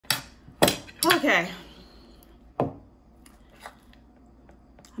Okay.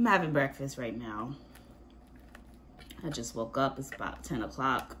 I'm having breakfast right now. I just woke up. It's about 10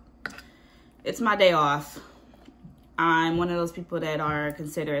 o'clock. It's my day off. I'm one of those people that are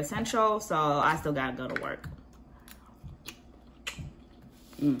considered essential, so I still gotta go to work.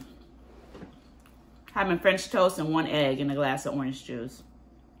 Having French toast and 1 egg and a glass of orange juice.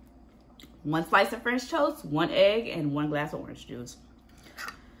 1 slice of French toast, 1 egg, and 1 glass of orange juice.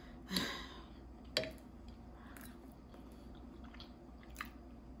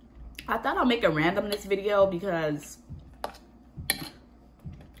 I thought I'll make a randomness video because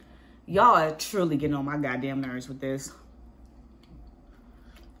y'all are truly getting on my goddamn nerves with this.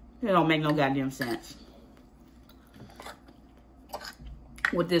 It don't make no goddamn sense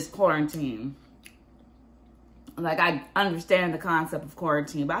with this quarantine. Like, I understand the concept of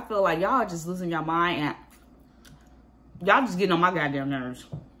quarantine, but I feel like y'all are just losing your mind and y'all just getting on my goddamn nerves.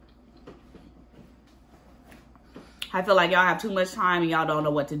 I feel like y'all have too much time and y'all don't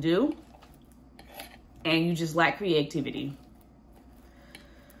know what to do. And you just lack creativity.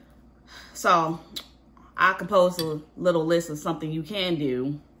 So, I composed a little list of something you can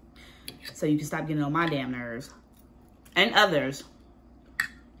do so you can stop getting on my damn nerves. And others.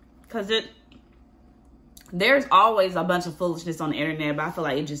 Because there's always a bunch of foolishness on the internet, but I feel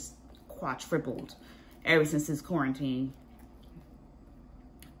like it just quadrupled ever since this quarantine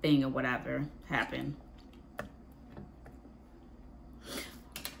thing or whatever happened.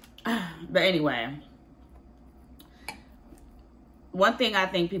 But anyway, one thing I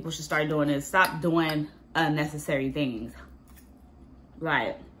think people should start doing is stop doing unnecessary things.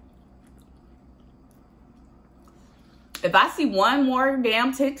 Like, if I see one more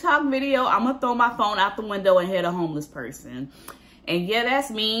damn TikTok video, I'm gonna throw my phone out the window and hit a homeless person. And yeah,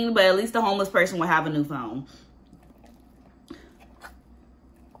 that's mean, but at least the homeless person will have a new phone.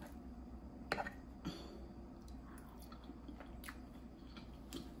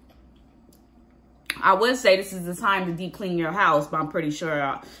 I would say this is the time to deep clean your house, but I'm pretty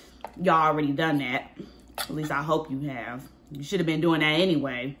sure y'all already done that. At least I hope you have. You should have been doing that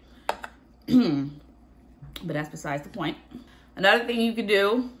anyway. But that's besides the point. Another thing you could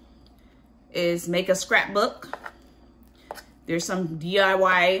do is make a scrapbook. There's some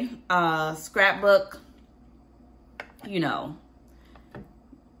DIY scrapbook, you know.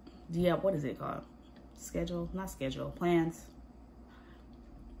 What is it called? Plans.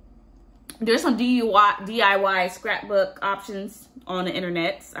 There's some DIY scrapbook options on the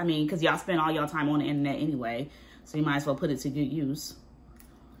internet. I mean, because y'all spend all y'all time on the internet anyway. So you might as well put it to good use.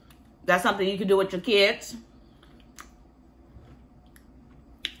 That's something you can do with your kids.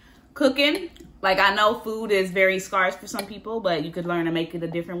 Cooking. Like, I know food is very scarce for some people, but you could learn to make it a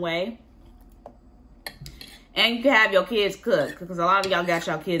different way. And you can have your kids cook. Because a lot of y'all got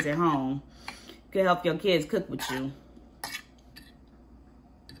your kids at home. You can help your kids cook with you.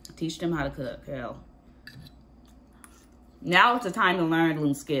 Teach them how to cook. Hell. Now it's the time to learn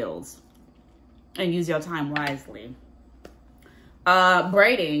new skills. And use your time wisely.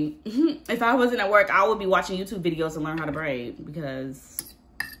 Braiding. If I wasn't at work, I would be watching YouTube videos to learn how to braid. Because,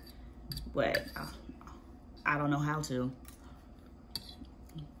 I don't know how to.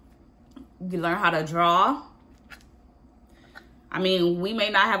 You learn how to draw. I mean, we may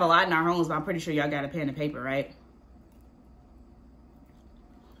not have a lot in our homes, but I'm pretty sure y'all got a pen and paper, right?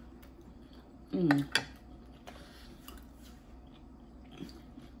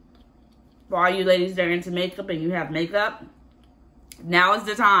 For all you ladies that are into makeup and you have makeup, now is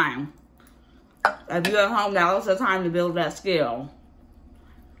the time. If you're at home, now is the time to build that skill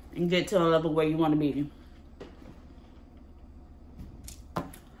and get to a level where you want to be.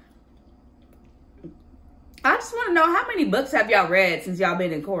 I just want to know, how many books have y'all read since y'all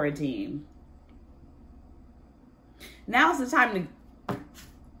been in quarantine? Now's the time to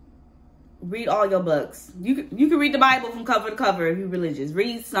read all your books. You can read the Bible from cover to cover if you're religious.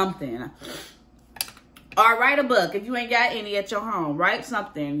 Read something. Or write a book if you ain't got any at your home. Write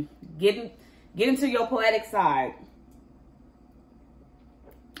something. Get into your poetic side.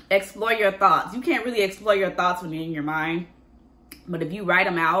 Explore your thoughts. You can't really explore your thoughts when you're in your mind. But if you write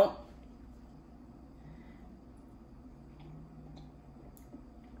them out,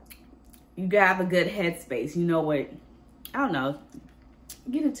 you gotta have a good headspace. You know what? I don't know.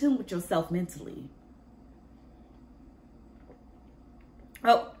 Get in tune with yourself mentally.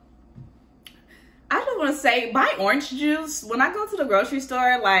 Oh, I just want to say, buy orange juice. When I go to the grocery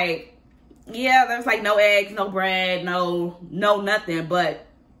store, like, yeah, there's like no eggs, no bread, no nothing. But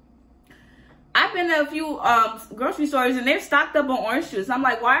I've been to a few grocery stores and they're stocked up on orange juice. I'm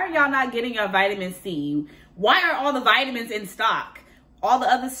like, why are y'all not getting your vitamin C? Why are all the vitamins in stock? all the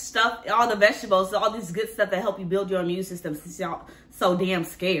other stuff, all the vegetables, all this good stuff that help you build your immune system, since y'all so damn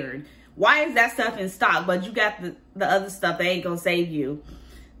scared. Why is that stuff in stock, but you got the other stuff that ain't gonna save you,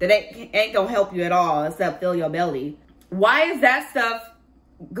 that ain't gonna help you at all except fill your belly? Why is that stuff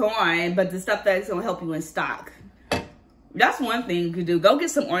gone, but the stuff that's gonna help you in stock? That's one thing you could do. Go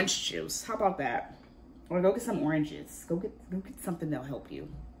get some orange juice. How about that? Or go get some oranges. Go get something that'll help you.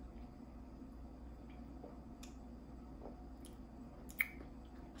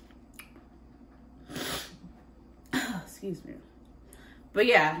 Excuse me. But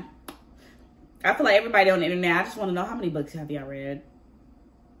yeah, I feel like everybody on the internet, I just want to know, how many books have y'all read?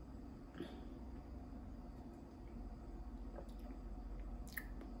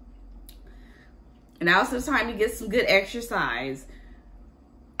 And now it's the time to get some good exercise.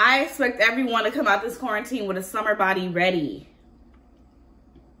 I expect everyone to come out this quarantine with a summer body ready.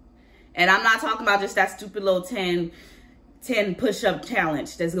 And I'm not talking about just that stupid little 10 push-up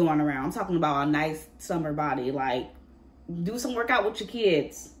challenge that's going around. I'm talking about a nice summer body. Like, do some workout with your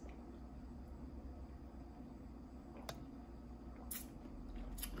kids.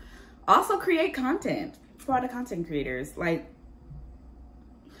 Also create content for the content creators. Like,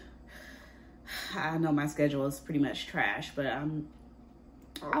 I know my schedule is pretty much trash, but I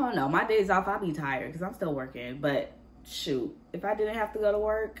don't know. My days off, I'll be tired because I'm still working. But shoot, if I didn't have to go to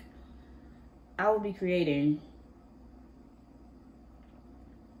work, I would be creating.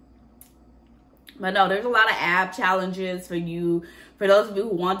 But no, there's a lot of ab challenges for you. For those of you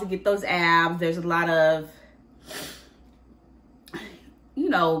who want to get those abs, there's a lot of, you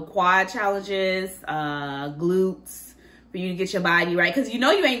know, quad challenges, glutes, for you to get your body right. Because you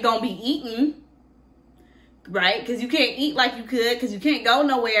know you ain't going to be eating, right? Because you can't eat like you could, because you can't go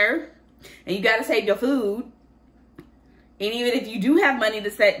nowhere. And you got to save your food. And even if you do have money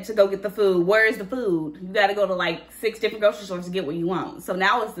to go get the food, where is the food? You got to go to like 6 different grocery stores to get what you want. So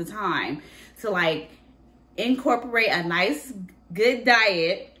now is the time to like incorporate a nice, good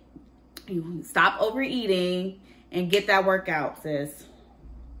diet. You stop overeating and get that workout, sis.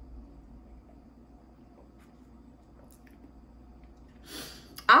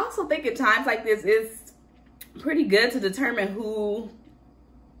 I also think at times like this, it's pretty good to determine who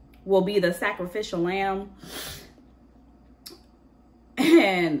will be the sacrificial lamb.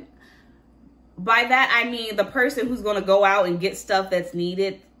 And by that, I mean the person who's going to go out and get stuff that's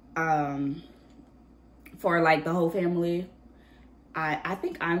needed for like the whole family. I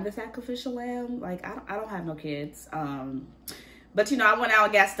think I'm the sacrificial lamb. Like, I don't have no kids. But, you know, I went out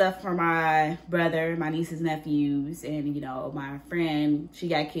and got stuff for my brother, my nieces, nephews, and, you know, my friend, she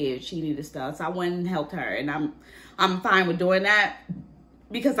got kids. She needed stuff. So I went and helped her. And I'm fine with doing that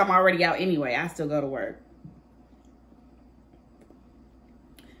because I'm already out anyway. I still go to work.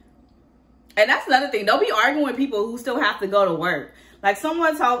 And that's another thing. Don't be arguing with people who still have to go to work. Like,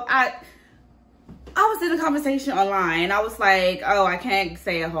 someone told, I was in a conversation online. And I was like, oh, I can't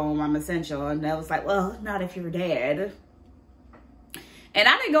stay at home. I'm essential. And they was like, well, not if you're dead. And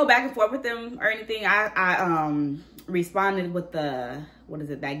I didn't go back and forth with them or anything. I responded with the, what is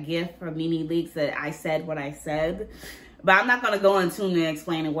it, that gift from Nene Leakes that I said what I said. But I'm not going to go into and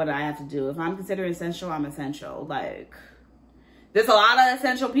explaining what I have to do. If I'm considered essential, I'm essential. Like, there's a lot of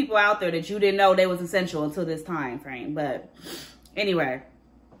essential people out there that you didn't know they was essential until this time frame. But anyway,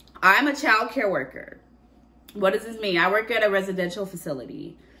 I'm a child care worker. What does this mean? I work at a residential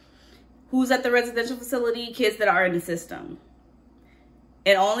facility. Who's at the residential facility? Kids that are in the system.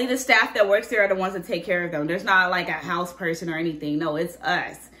 And only the staff that works there are the ones that take care of them. There's not like a house person or anything. No, it's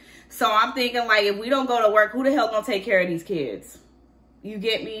us. So I'm thinking, like, if we don't go to work, who the hell gonna take care of these kids? You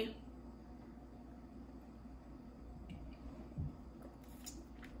get me?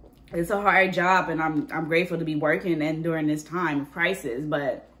 It's a hard job, and I'm grateful to be working and during this time of crisis.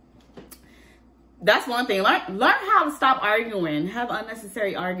 But that's one thing. Learn how to stop arguing. Have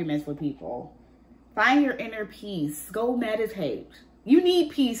unnecessary arguments with people. Find your inner peace. Go meditate. You need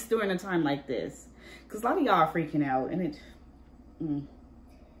peace during a time like this. Because a lot of y'all are freaking out. And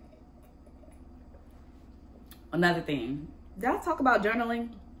Another thing. Did I talk about journaling?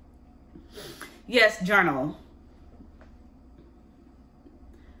 Yes, journal.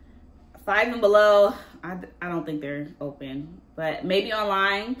 5 and below, I don't think they're open. But maybe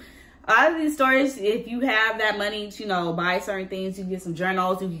online. A lot of these stores, if you have that money to, you know, buy certain things, you can get some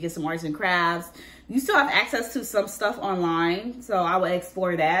journals, you can get some arts and crafts. You still have access to some stuff online. So I would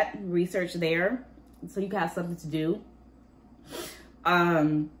explore that, research there. So you can have something to do.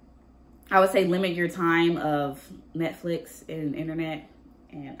 I would say limit your time of Netflix and internet.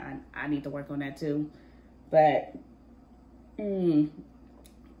 And I need to work on that too. But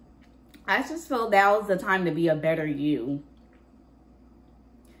I just feel now is the time to be a better you.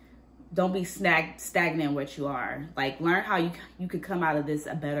 don't be stagnant in what you are. Like, learn how you could come out of this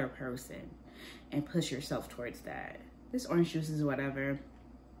a better person and push yourself towards that. This orange juice is whatever.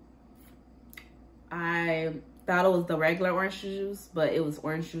 I thought it was the regular orange juice, but it was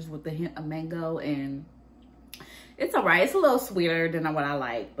orange juice with the hint of mango, and it's all right. It's a little sweeter than what I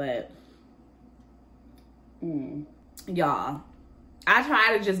like, but y'all, I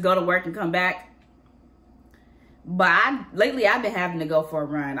try to just go to work and come back. But lately I've been having to go for a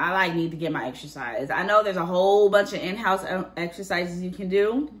run. I need to get my exercise. I know there's a whole bunch of in-house exercises you can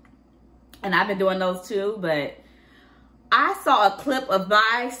do, and I've been doing those too. But I saw a clip of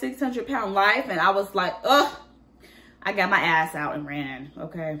my 600-pound life, and I was like, ugh. I got my ass out and ran.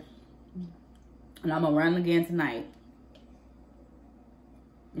 Okay, and I'm gonna run again tonight.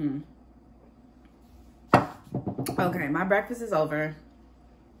 Okay, my breakfast is over.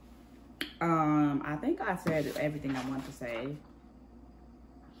 I think I said everything I wanted to say.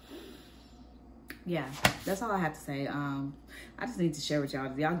 Yeah, that's all I have to say. I just need to share with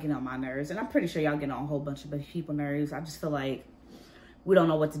y'all. Y'all get on my nerves, and I'm pretty sure y'all get on a whole bunch of people's nerves. I just feel like we don't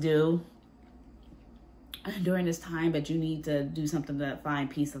know what to do during this time, but you need to do something to find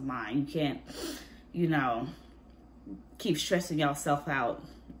peace of mind. You can't, you know, keep stressing yourself out,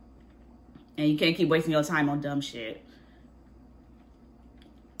 and you can't keep wasting your time on dumb shit.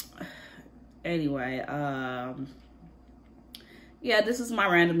 Anyway, yeah, this was my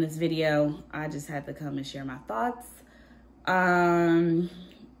randomness video. I just had to come and share my thoughts.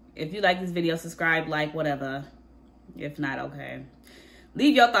 If you like this video, subscribe, like, whatever. If not, okay.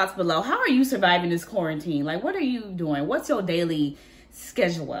 Leave your thoughts below. How are you surviving this quarantine? Like, what are you doing? What's your daily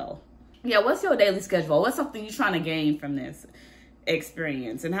schedule? Yeah, what's your daily schedule? What's something you're trying to gain from this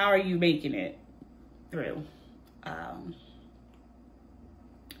experience? And how are you making it through?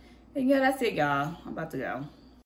 And yeah, that's it, y'all. I'm about to go.